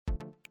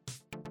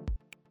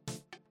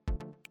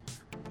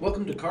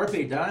Welcome to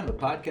Carpe Dime, a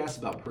podcast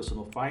about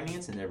personal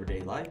finance and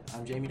everyday life.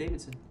 I'm Jamie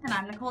Davidson. And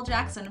I'm Nicole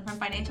Jackson from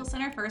Financial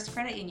Center First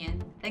Credit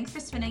Union. Thanks for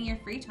spending your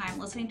free time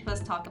listening to us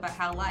talk about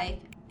how life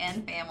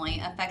and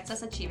family affects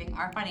us achieving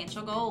our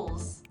financial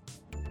goals.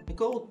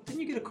 Nicole,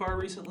 didn't you get a car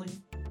recently?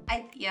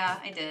 I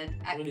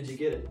did. When did you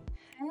get it?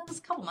 It was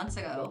a couple months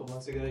ago. A couple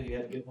months ago, you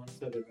had to get one.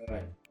 So did I.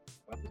 I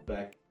was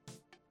back,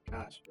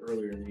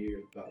 earlier in the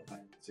year, about 9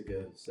 months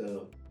ago.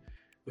 So,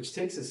 which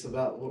takes us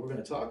about what we're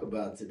going to talk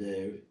about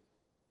today.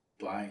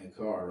 Buying a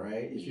car,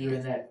 right? If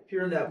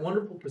you're in that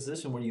wonderful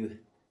position where you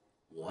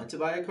want to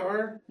buy a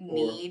car,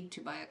 need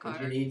to buy a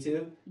car. You need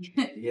to.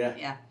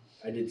 Yeah.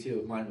 I did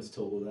too. Mine was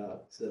totaled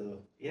out.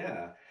 So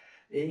yeah,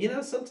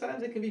 and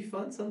sometimes it can be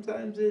fun.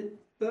 Sometimes it's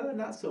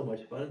not so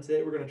much fun. And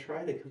today we're going to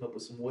try to come up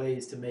with some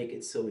ways to make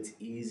it so it's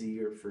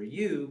easier for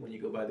you when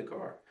you go buy the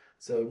car.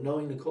 So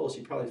knowing Nicole,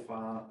 she probably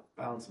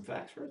found some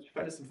facts for us. You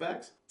find us some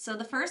facts? So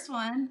the first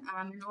one,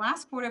 in the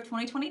last quarter of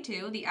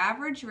 2022, the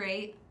average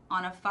rate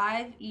on a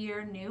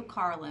 5-year new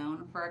car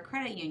loan for a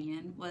credit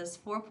union was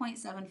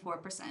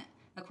 4.74%,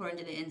 according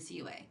to the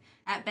NCUA.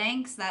 At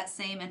banks, that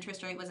same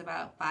interest rate was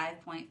about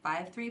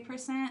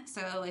 5.53%.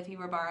 So if you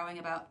were borrowing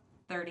about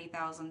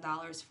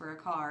 $30,000 for a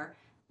car,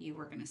 you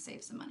were going to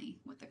save some money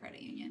with the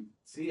credit union.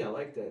 See, I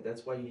like that.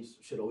 That's why you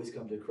should always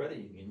come to a credit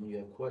union when you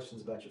have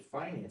questions about your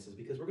finances,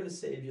 because we're going to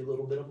save you a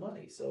little bit of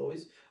money. So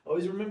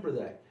always remember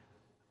that.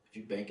 If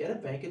you bank at a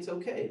bank, it's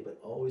okay, but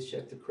always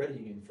check the credit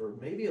union for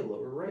maybe a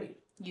lower rate.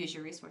 Use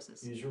your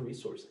resources.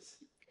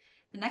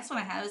 The next one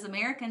I have is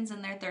Americans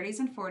in their 30s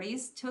and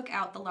 40s took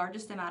out the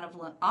largest amount of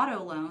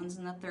auto loans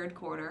in the third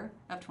quarter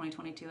of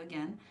 2022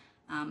 again,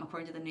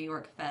 according to the New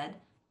York Fed,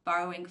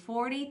 borrowing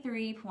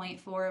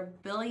 $43.4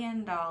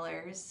 billion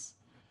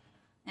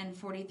and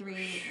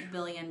 $43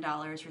 billion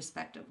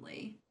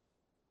respectively.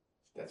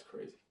 That's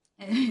crazy.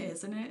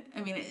 Isn't it?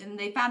 I mean, and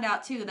they found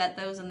out too that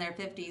those in their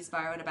 50s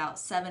borrowed about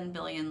 $7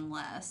 billion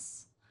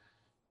less,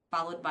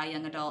 followed by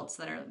young adults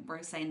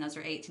we're saying those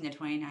are 18 to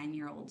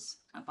 29-year-olds,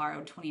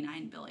 borrowed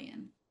 $29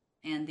 billion,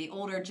 and the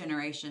older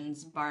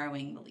generations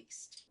borrowing the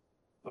least.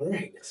 All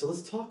right, so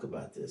let's talk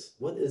about this.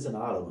 What is an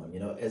auto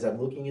loan? As I'm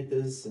looking at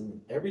this,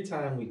 and every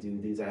time we do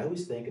these, I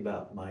always think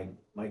about my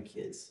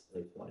kids,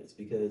 their 20s,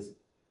 because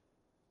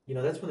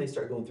that's when they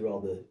start going through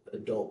all the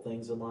adult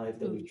things in life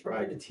that we've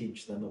tried to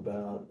teach them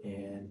about,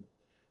 and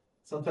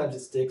sometimes it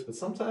sticks, but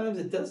sometimes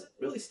it doesn't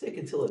really stick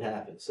until it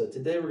happens. So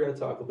today we're going to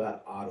talk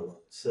about auto loans.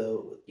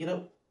 So,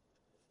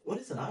 what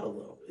is an auto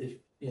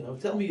loan?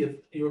 Tell me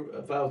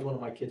if I was one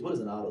of my kids, what is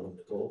an auto loan,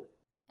 Nicole?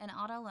 An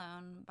auto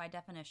loan, by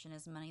definition,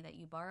 is money that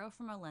you borrow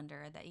from a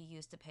lender that you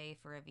use to pay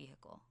for a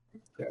vehicle.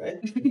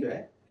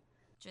 Okay.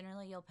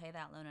 Generally, you'll pay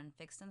that loan in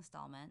fixed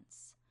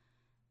installments,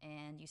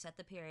 and you set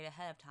the period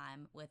ahead of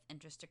time with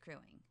interest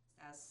accruing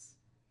as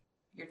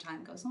your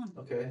time goes on.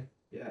 Okay.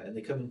 Yeah, and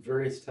they come in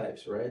various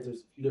types, right?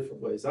 There's a few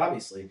different ways.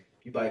 Obviously,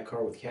 if you buy a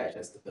car with cash,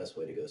 that's the best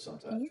way to go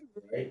sometimes,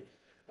 right?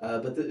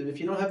 But if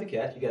you don't have the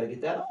cash, you got to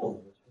get that auto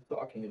loan, which we're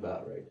talking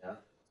about right now.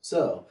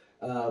 So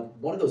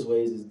one of those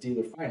ways is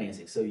dealer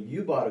financing. So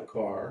you bought a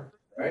car,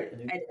 right?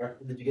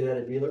 Did you get it at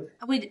a dealer?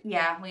 We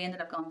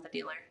ended up going with a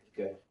dealer.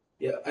 Okay.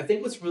 Yeah, I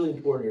think what's really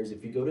important here is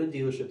if you go to a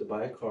dealership to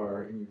buy a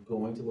car and you're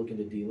going to look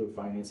into dealer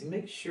financing,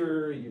 make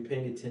sure you're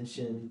paying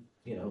attention.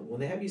 When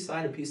they have you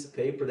sign a piece of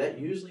paper, that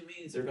usually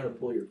means they're going to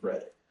pull your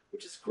credit,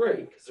 which is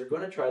great because they're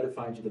going to try to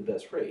find you the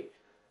best rate,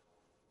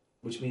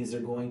 which means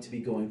they're going to be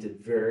going to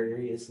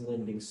various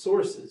lending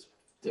sources,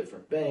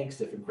 different banks,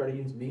 different credit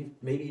unions,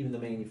 maybe even the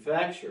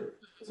manufacturer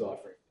is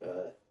offering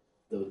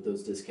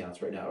those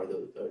discounts right now, or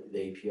the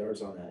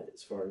APRs on that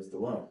as far as the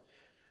loan.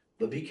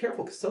 But be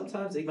careful, because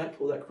sometimes they might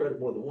pull that credit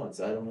more than once.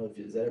 I don't know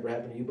has that ever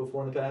happened to you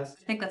before in the past?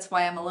 I think that's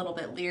why I'm a little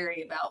bit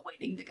leery about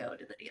waiting to go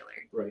to the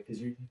dealer. Right,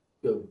 because you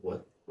go,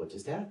 what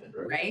just happened,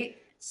 right? Right.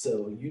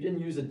 So you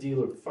didn't use a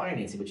dealer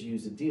financing, but you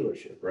used a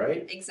dealership,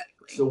 right?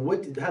 Exactly. So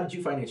how did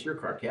you finance your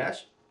car?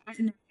 Cash? I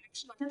actually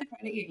went to the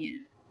credit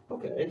union.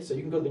 Okay, so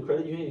you can go to the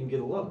credit union and get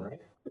a loan, right?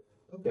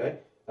 Okay,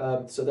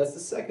 so that's the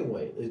second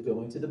way, is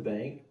going to the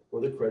bank or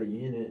the credit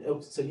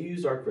union. So you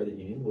used our credit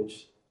union,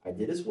 which I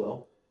did as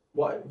well.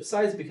 Why?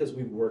 Besides because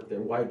we worked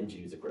there, why did you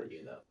use the credit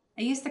union though?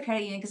 I used the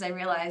credit union because I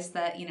realized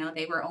that,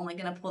 they were only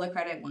going to pull the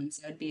credit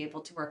once. I would be able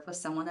to work with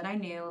someone that I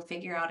knew,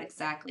 figure out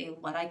exactly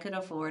what I could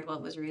afford,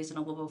 what was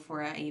reasonable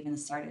before I even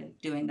started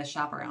doing the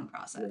shop around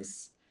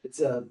process. It's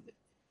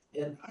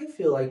and I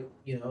feel like,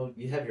 you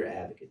have your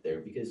advocate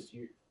there, because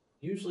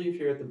usually if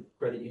you're at the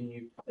credit union,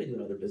 you're probably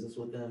doing other business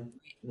with them,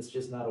 and it's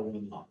just not a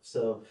one-off.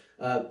 So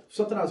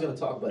something I was going to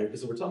talk about here,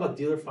 because we're talking about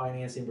dealer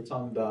financing, we're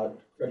talking about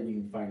credit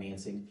union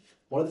financing.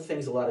 One of the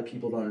things a lot of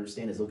people don't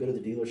understand is they'll go to the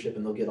dealership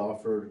and they'll get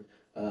offered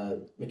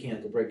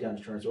mechanical breakdown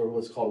insurance, or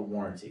what's called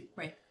warranty.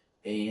 Right.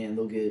 And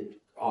they'll get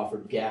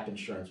offered gap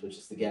insurance, which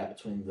is the gap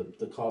between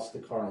the cost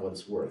of the car and what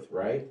it's worth,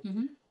 right?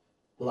 Mm-hmm.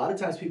 A lot of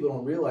times people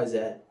don't realize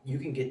that you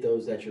can get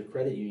those at your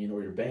credit union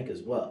or your bank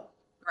as well.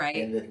 Right.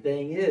 And the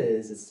thing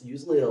is, it's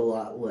usually a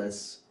lot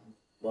less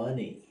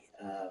money.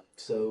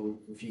 So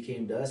if you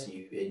came to us,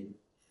 your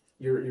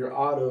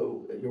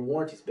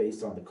warranty's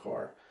based on the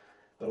car.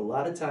 But a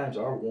lot of times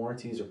our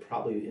warranties are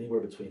probably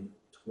anywhere between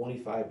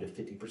 25 to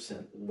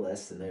 50%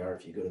 less than they are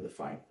if you go to the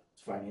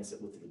finance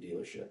it with the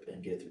dealership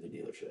and get it through the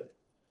dealership.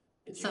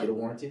 Did you get a So,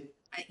 warranty?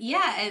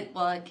 yeah, it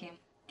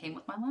came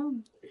with my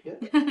loan. Very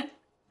good.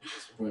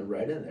 Just went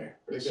right in there.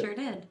 Very It good. sure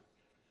did.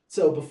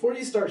 So before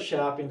you start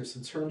shopping, there's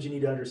some terms you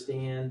need to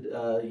understand,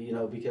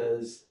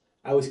 because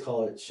I always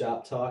call it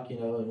shop talk,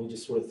 and we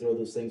just sort of throw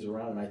those things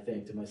around. And I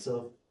think to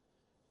myself,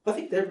 I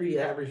think every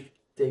average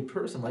day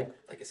person, like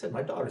I said,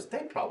 my daughters, they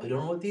probably don't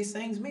know what these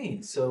things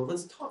mean. So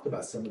let's talk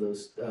about some of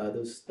those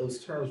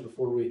terms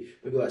before we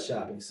go out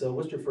shopping. So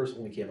what's your first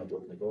one we came up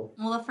with, Nicole?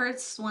 Well, the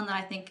first one that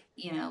I think,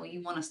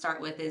 you want to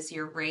start with is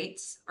your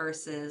rates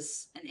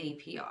versus an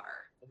APR.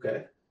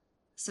 Okay.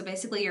 So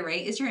basically, your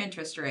rate is your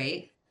interest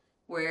rate,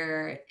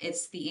 where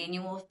it's the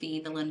annual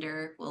fee the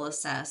lender will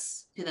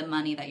assess to the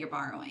money that you're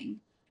borrowing.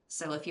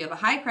 So if you have a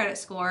high credit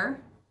score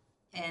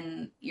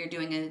and you're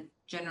doing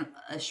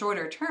a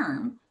shorter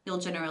term, you'll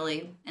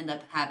generally end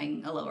up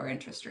having a lower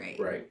interest rate.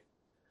 Right.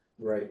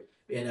 Right.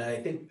 And I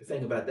think the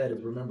thing about that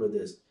is remember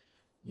this,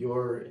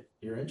 your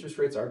interest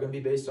rates are going to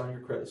be based on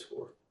your credit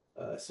score.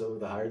 So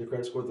the higher the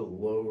credit score, the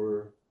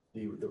lower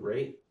the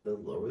rate. The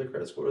lower the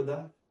credit score,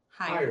 the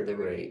higher the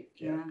rate.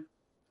 Yeah.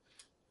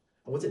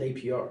 And what's an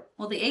APR?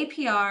 Well, the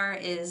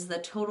APR is the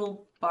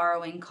total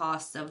borrowing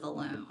cost of the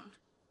loan.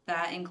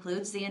 That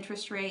includes the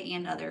interest rate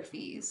and other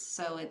fees.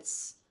 So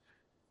it's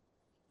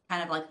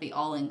kind of like the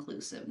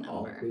all-inclusive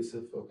All number.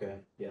 inclusive. Okay.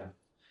 Yeah.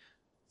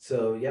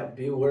 So yeah,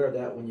 be aware of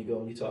that when you go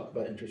and you talk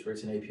about interest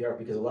rates and APR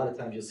because a lot of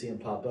times you'll see them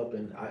pop up,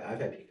 and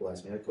I've had people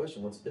ask me that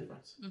question: "What's the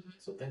difference?"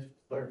 So thanks for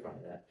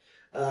clarifying that.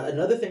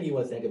 Another thing you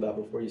want to think about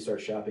before you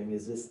start shopping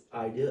is this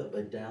idea of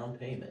a down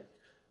payment.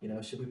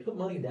 Should we put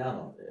money down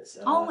on this?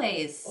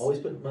 Always. Always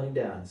put money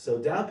down. So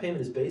down payment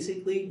is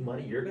basically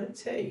money you're going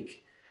to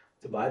take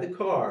to buy the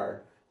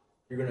car.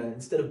 You're going to,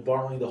 instead of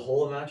borrowing the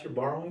whole amount you're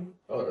borrowing,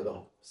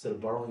 instead of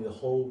borrowing the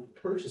whole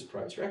purchase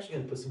price, you're actually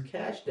going to put some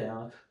cash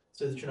down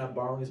so that you're not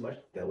borrowing as much.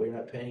 That way, you're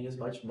not paying as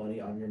much money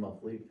on your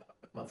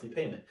monthly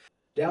payment.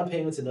 Down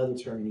payment's another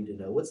term you need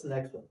to know. What's the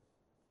next one?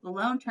 The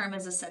loan term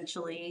is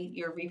essentially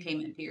your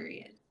repayment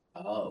period.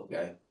 Oh,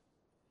 okay.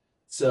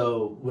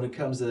 So when it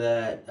comes to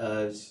that,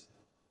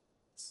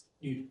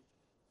 you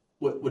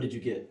what did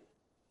you get?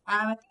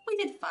 I think we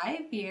did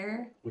 5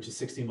 year. Which is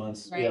 60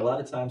 months. Right. Yeah, a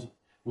lot of times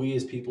we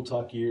as people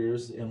talk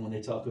years, and when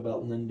they talk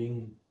about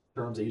lending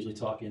terms, they usually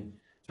talk in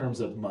terms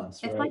of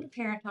months, It's right? like a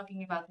parent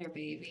talking about their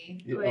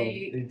baby. Yeah,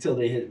 Like, until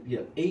they hit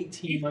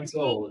 18 months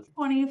old.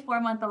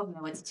 24-month-old.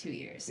 No, it's 2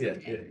 years. Yeah,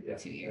 Okay. yeah.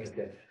 2 years.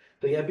 Okay.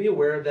 So yeah, be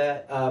aware of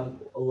that.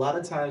 A lot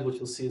of times, what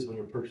you'll see is when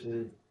you're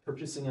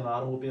purchasing an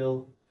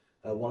automobile,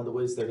 one of the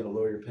ways they're going to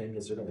lower your payment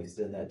is they're going to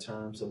extend that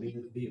term. So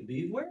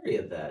be wary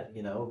of that.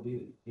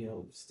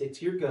 Stick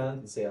to your guns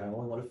and say I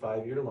only want a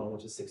 5 year loan,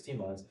 which is 60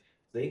 months.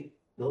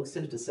 They'll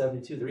extend it to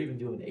 72. They're even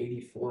doing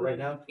 84 right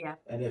now. Yeah.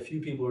 And a few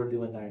people are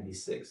doing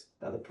 96.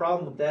 Now the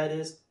problem with that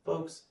is,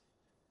 folks,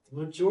 the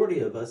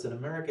majority of us in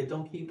America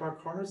don't keep our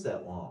cars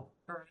that long.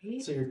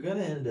 Right. So you're going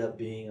to end up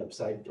being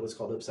what's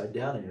called upside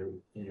down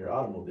in your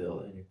automobile,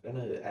 and you're going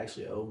to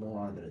actually owe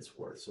more than it's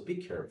worth. So be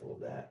careful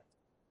of that.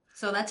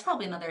 So that's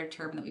probably another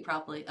term that we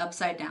probably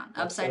upside down.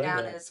 Upside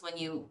down is when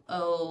you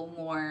owe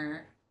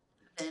more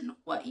than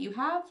what you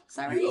have. Is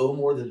that right? You owe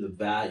more than the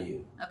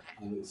value.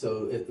 Okay.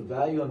 So if the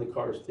value on the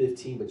car is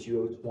 15, but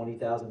you owe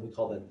 20,000, we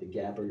call that the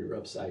gap, or you're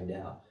upside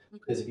down.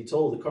 Because if you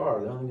told the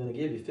car, they're only going to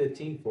give you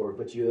 15 for it,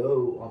 but you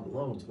owe on the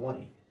loan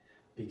 20,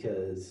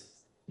 because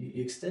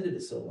you extended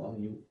it so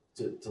long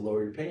to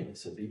lower your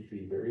payments. So be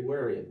very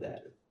wary of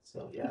that.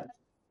 So yeah.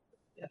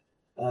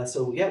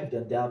 We've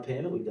done down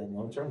payment, we've done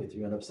loan term, we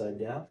threw an upside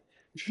down.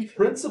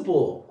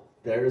 Principal,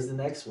 there's the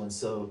next one.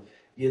 So,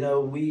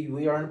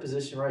 we are in a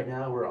position right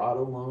now where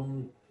auto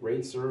loan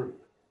rates are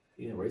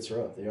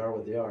up. They are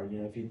what they are.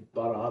 If you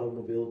bought an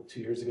automobile 2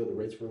 years ago, the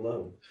rates were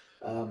low.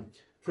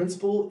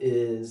 Principal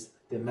is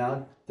the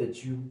amount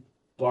that you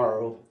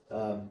borrow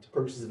to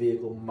purchase the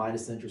vehicle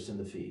minus interest and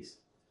the fees.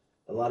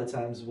 A lot of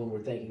times when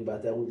we're thinking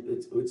about that,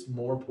 it's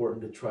more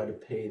important to try to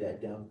pay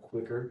that down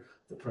quicker,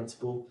 the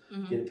principal,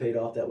 get it paid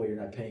off. That way you're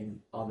not paying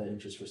on that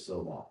interest for so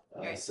long.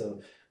 Right.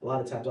 So a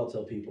lot of times I'll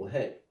tell people,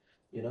 hey,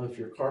 if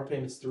your car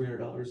payment's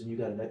 $300 and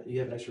you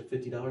have an extra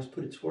 $50,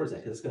 put it towards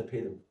that, because it's going to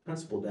pay the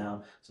principal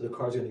down. So the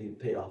car's going to be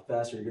paid off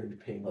faster. You're going to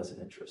be paying less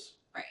in interest.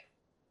 Right.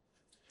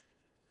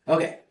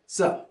 Okay,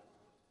 so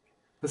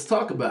let's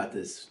talk about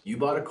this. You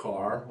bought a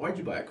car. Why'd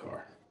you buy a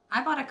car?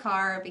 I bought a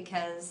car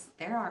because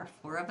there are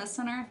 4 of us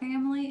in our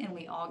family and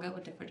we all go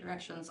in different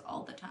directions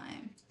all the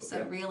time. So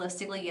Okay.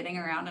 realistically, getting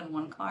around in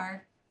one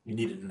car. You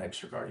needed an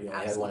extra car. You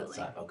only Absolutely. had one at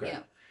the time. Okay.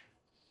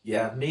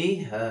 Yeah. Yeah,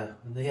 me,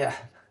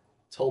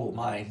 total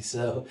mine.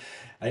 So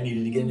I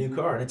needed to get a new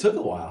car, and it took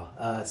a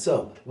while.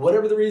 So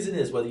whatever the reason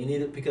is, whether you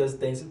need it because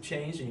things have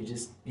changed and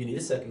you need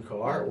a second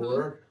car,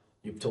 or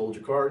you've told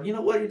your car, you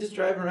know what, you're just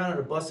driving around in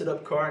a busted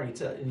up car,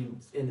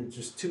 and and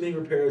just too many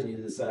repairs, and you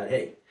decide,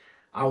 hey,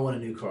 I want a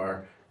new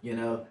car.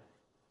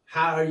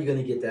 How are you going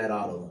to get that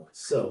auto loan?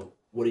 So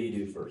what do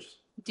you do first?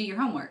 Do your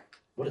homework.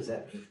 What does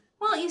that mean?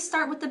 Well, you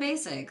start with the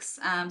basics,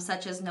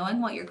 such as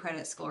knowing what your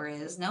credit score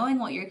is, knowing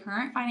what your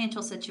current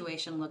financial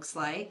situation looks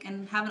like,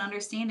 and have an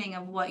understanding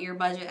of what your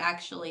budget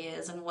actually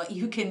is and what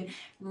you can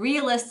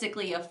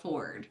realistically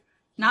afford.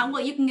 Not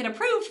what you can get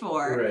approved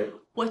for, Right.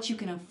 what you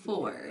can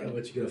afford.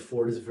 What you can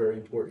afford is very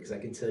important because I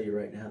can tell you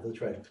right now, they'll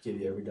try to give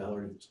you every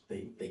dollar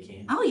they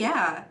can. Oh,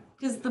 yeah.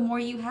 Because the more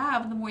you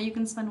have, the more you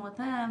can spend with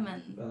them,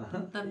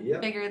 and the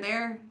Yep. bigger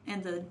their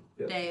end of the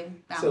Yep. day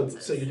So,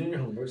 balances. so you're doing your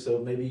homework.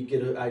 So maybe you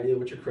get an idea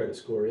what your credit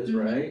score is,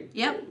 right?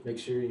 Yep. Make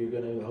sure you're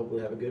going to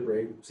hopefully have a good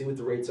rate. See what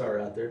the rates are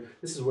out there.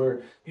 This is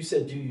where you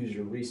said you use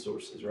your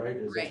resources, right?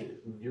 Is that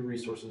Right. your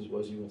resources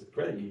was you went to the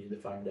credit union to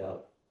find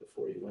out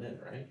before you went in,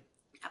 right?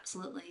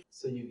 Absolutely.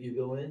 So you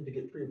go in to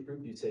get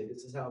pre-approved. You say,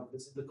 this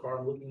is the car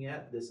I'm looking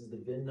at. This is the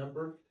VIN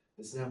number.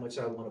 This is how much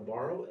I want to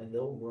borrow, and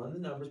they'll run the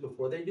numbers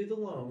before they do the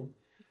loan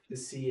to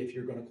see if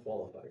you're going to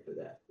qualify for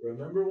that.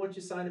 Remember, once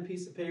you sign a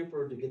piece of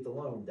paper to get the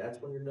loan,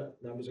 that's when your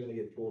numbers are going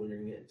to get pulled and you're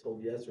going to get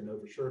told yes or no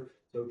for sure.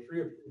 So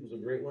pre-approved is a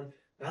great one.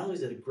 Not only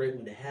is it a great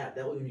one to have,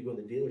 that way when you go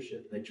to the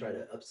dealership and they try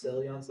to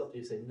upsell you on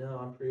something, you say, no,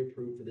 I'm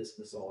pre-approved for this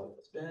and this is all I want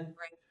to spend.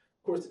 Right.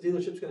 Of course, the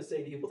dealership's going to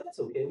say to you, "Well, that's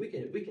okay. We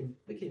can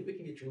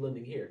get your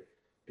lending here."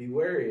 Be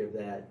wary of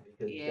that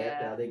because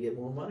that's how they get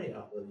more money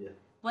off of you.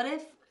 What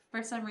if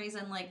for some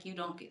reason like you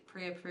don't get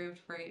pre-approved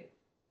for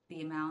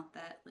the amount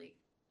that like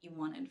you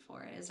wanted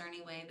for it? Is there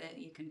any way that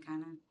you can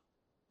kind of?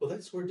 Well,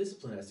 that's where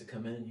discipline has to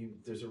come in.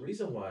 There's a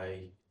reason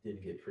why you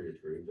didn't get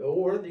pre-approved.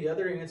 Or the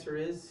other answer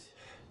is,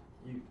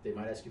 they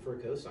might ask you for a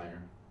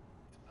cosigner.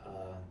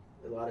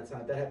 A lot of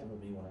times that happened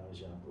with me when I was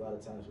young. A lot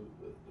of times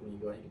when you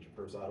go out and get your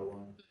first auto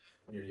loan,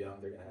 when you're young,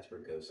 they're going to ask for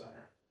a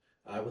cosigner.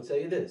 I will tell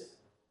you this: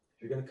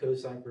 if you're going to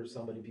co-sign for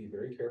somebody, be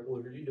very careful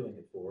who you're doing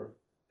it for.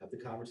 Have the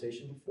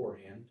conversation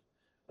beforehand.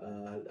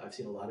 I've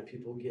seen a lot of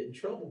people get in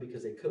trouble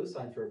because they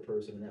co-sign for a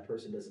person and that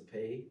person doesn't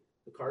pay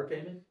the car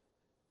payment,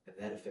 and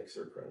that affects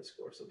their credit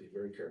score. So be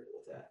very careful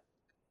with that.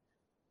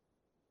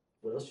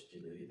 What else should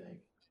you do, you think?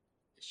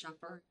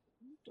 Shopper.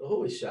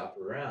 Always shop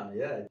around.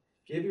 Yeah,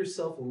 give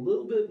yourself a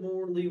little bit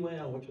more leeway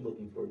on what you're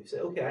looking for. You say,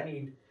 okay, I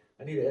need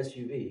an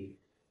SUV.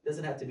 It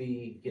doesn't have to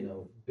be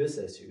this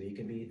SUV. It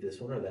can be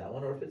this one or that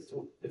one, or if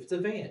it's a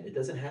van, it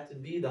doesn't have to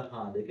be the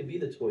Honda. It can be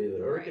the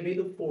Toyota, or it can be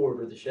the Ford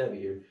or the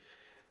Chevy. Or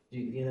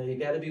you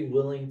got to be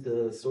willing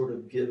to sort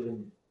of give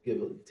and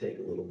take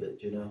a little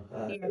bit.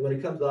 When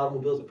it comes to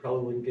automobiles, it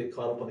probably wouldn't get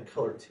caught up on the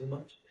color too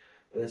much.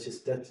 But that's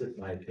just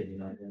my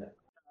opinion on that.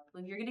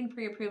 When you're getting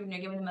pre-approved and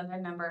you're giving them a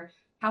VIN number,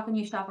 how can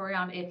you shop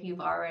around if you've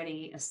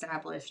already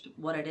established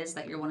what it is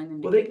that you're wanting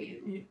them to Well, give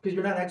you? because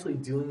you're not actually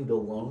doing the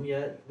loan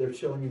yet, they're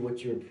showing you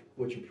what you're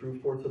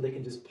approved for, so they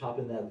can just pop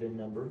in that VIN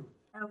number.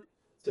 Okay.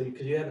 So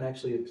because you haven't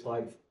actually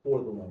applied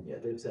for the loan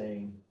yet, they're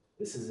saying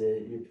this is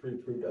it. You're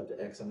pre-approved up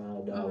to X amount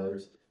of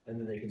dollars, and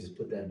then they can just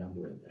put that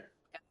number in there.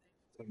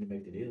 Time to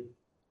make the deal.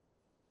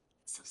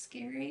 It's so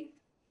scary.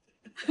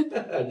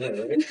 I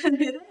know, right?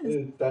 It is.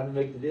 It's time to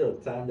make the deal.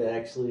 It's time to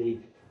actually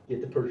get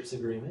the purchase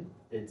agreement.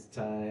 It's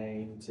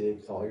time to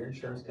call your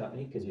insurance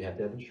company because you have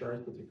to have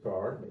insurance with your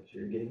car. Make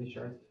sure you're getting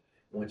insurance.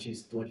 Once you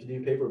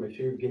do paper, make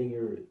sure you're getting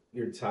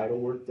your title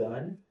work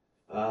done.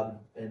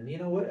 And you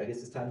know what? I guess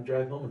it's time to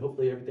drive home and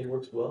hopefully everything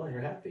works well and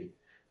you're happy.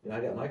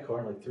 I got my car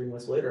and like 3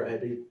 months later I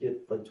had to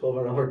get like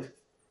 $1,200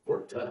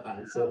 work done on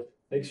it. So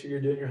make sure you're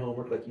doing your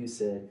homework like you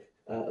said.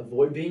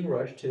 Avoid being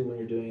rushed too when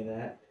you're doing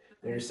that.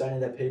 When you're signing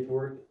that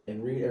paperwork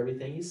and read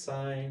everything you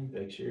sign,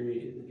 make sure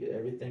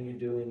everything you're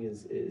doing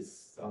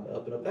is on the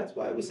up and up. That's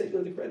why I always say go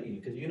to the credit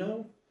union because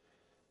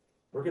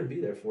we're going to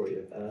be there for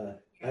you.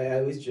 I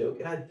always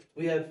joke, and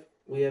we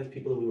have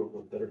people that we work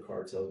with that are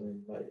car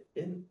salesmen,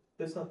 and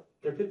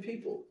they're good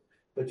people,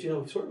 but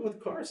sort of with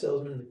car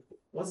salesmen,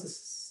 once the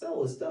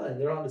sell is done,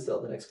 they're on to sell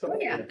the next car. Oh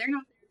yeah, they're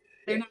not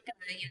They're, gonna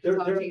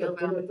talk they're, to you they're,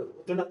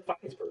 about. they're not the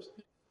finance person.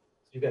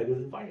 You got to go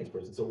to the finance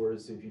person. So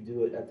whereas if you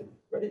do it at the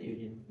credit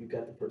union, you've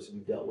got the person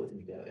you dealt with, and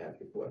you got to ask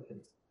your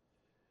questions.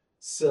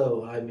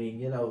 So I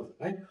mean,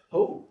 I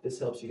hope this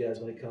helps you guys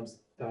when it comes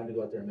time to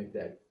go out there and make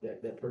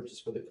that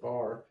purchase for the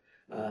car.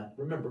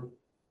 Remember,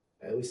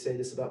 I always say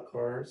this about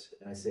cars,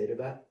 and I say it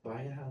about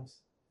buying a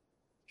house.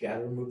 Got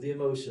to remove the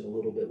emotion a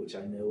little bit, which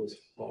I know is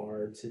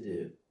hard to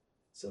do.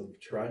 So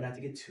try not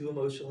to get too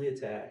emotionally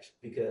attached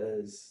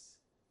because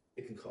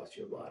it can cost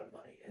you a lot of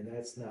money, and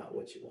that's not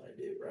what you want to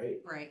do, right?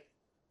 Right.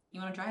 You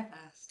want to drive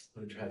fast.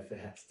 Want to drive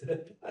fast.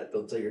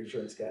 Don't tell your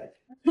insurance guy.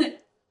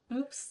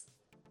 Oops.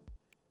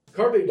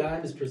 Carpe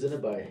Dime is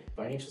presented by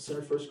Financial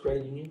Center First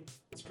Credit Union.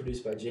 It's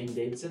produced by Jamie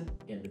Davidson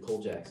and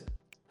Nicole Jackson.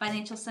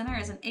 Financial Center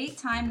is an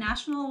 8-time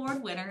national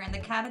award winner in the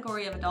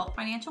category of adult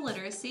financial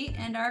literacy,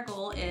 and our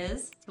goal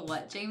is to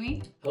what,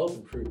 Jamie? Help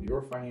improve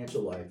your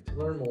financial life. To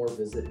learn more,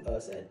 visit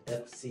us at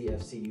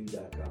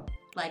fcfcu.com.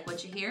 Like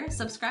what you hear?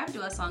 Subscribe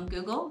to us on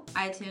Google,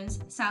 iTunes,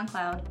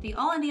 SoundCloud, the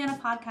All Indiana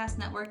Podcast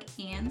Network,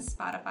 and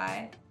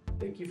Spotify.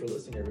 Thank you for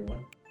listening,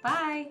 everyone.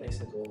 Bye. Thanks,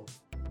 Nicole.